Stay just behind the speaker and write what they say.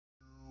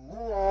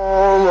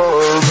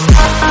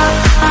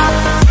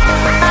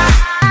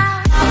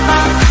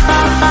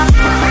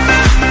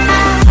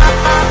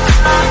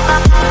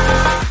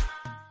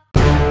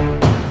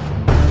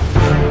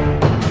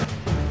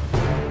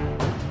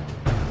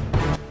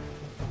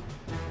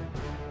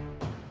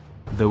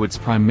Though it's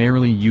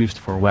primarily used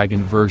for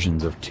wagon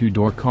versions of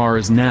two-door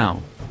cars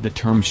now, the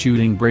term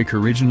shooting brake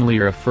originally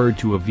referred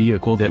to a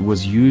vehicle that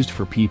was used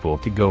for people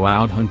to go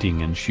out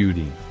hunting and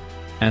shooting.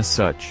 As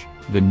such,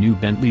 the new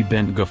Bentley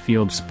Bentayga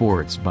Field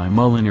Sports by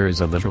Mulliner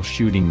is a literal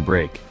shooting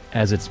brake,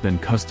 as it's been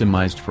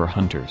customized for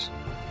hunters.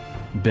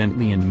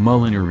 Bentley and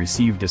Mulliner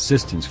received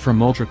assistance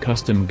from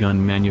ultra-custom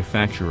gun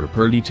manufacturer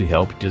Purdey to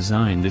help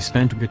design this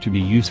Bentayga to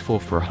be useful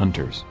for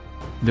hunters.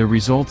 The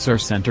results are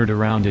centered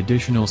around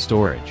additional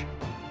storage.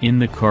 In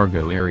the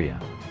cargo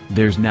area,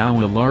 there's now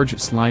a large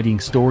sliding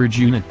storage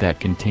unit that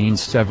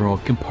contains several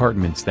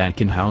compartments that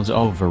can house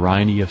a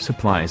variety of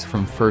supplies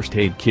from first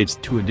aid kits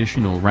to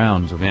additional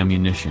rounds of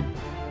ammunition.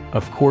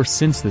 Of course,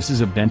 since this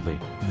is a Bentley,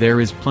 there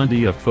is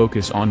plenty of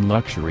focus on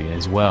luxury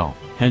as well,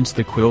 hence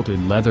the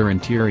quilted leather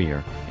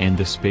interior, and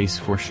the space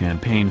for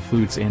champagne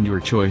flutes and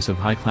your choice of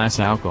high-class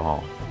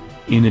alcohol.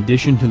 In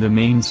addition to the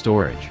main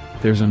storage,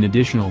 there's an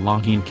additional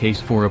locking case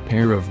for a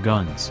pair of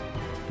guns.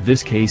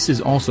 This case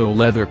is also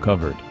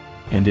leather-covered,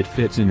 and it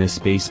fits in the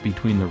space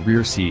between the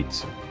rear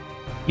seats.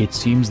 It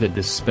seems that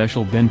this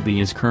special Bentley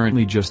is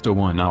currently just a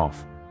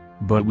one-off.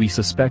 But we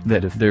suspect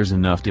that if there's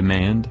enough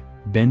demand,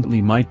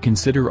 Bentley might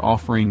consider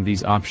offering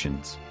these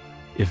options.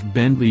 If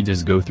Bentley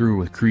does go through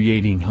with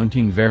creating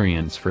hunting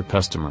variants for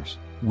customers,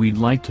 we'd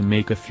like to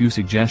make a few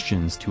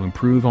suggestions to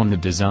improve on the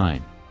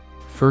design.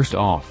 First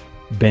off,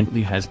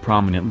 Bentley has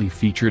prominently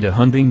featured a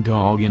hunting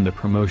dog in the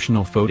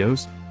promotional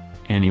photos.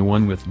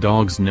 Anyone with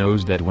dogs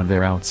knows that when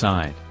they're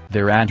outside,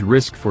 they're at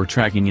risk for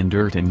tracking in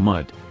dirt and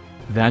mud.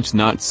 That's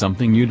not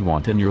something you'd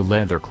want in your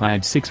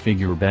leather-clad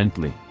six-figure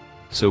Bentley.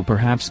 So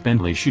perhaps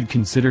Bentley should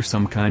consider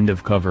some kind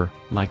of cover,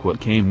 like what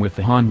came with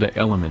the Honda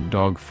Element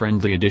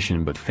dog-friendly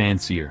edition but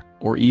fancier,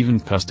 or even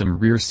custom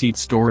rear seat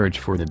storage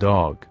for the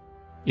dog.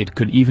 It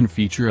could even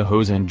feature a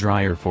hose and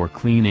dryer for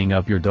cleaning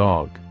up your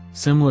dog,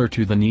 similar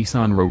to the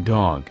Nissan Road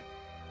Dog.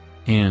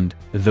 And,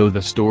 though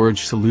the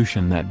storage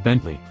solution that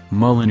Bentley,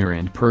 Mulliner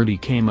and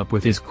Purdey came up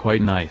with is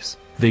quite nice,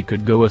 they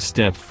could go a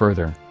step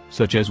further,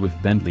 such as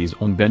with Bentley's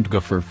own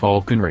Bentayga for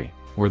Falconry,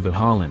 or the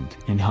Holland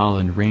and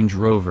Holland Range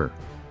Rover.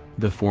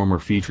 The former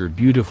featured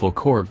beautiful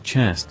cork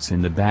chests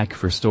in the back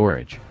for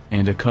storage,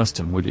 and a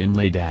custom wood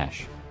inlay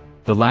dash.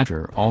 The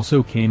latter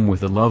also came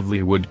with a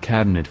lovely wood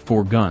cabinet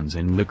for guns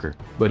and liquor,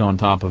 but on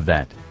top of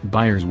that,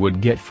 buyers would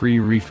get free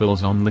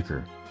refills on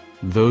liquor.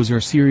 Those are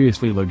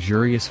seriously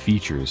luxurious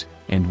features,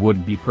 and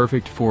would be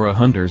perfect for a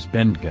hunter's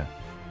Bentayga.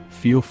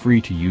 Feel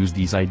free to use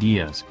these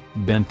ideas,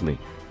 Bentley.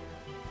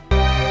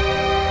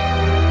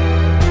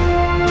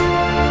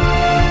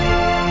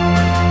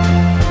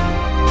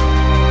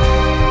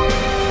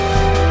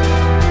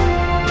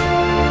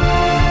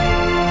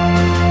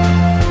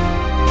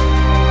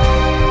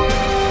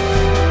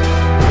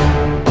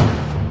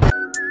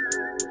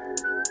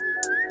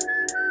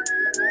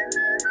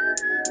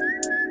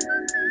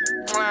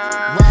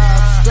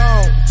 Rob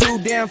Stone,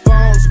 2 damn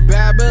phones,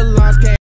 Babylon's came.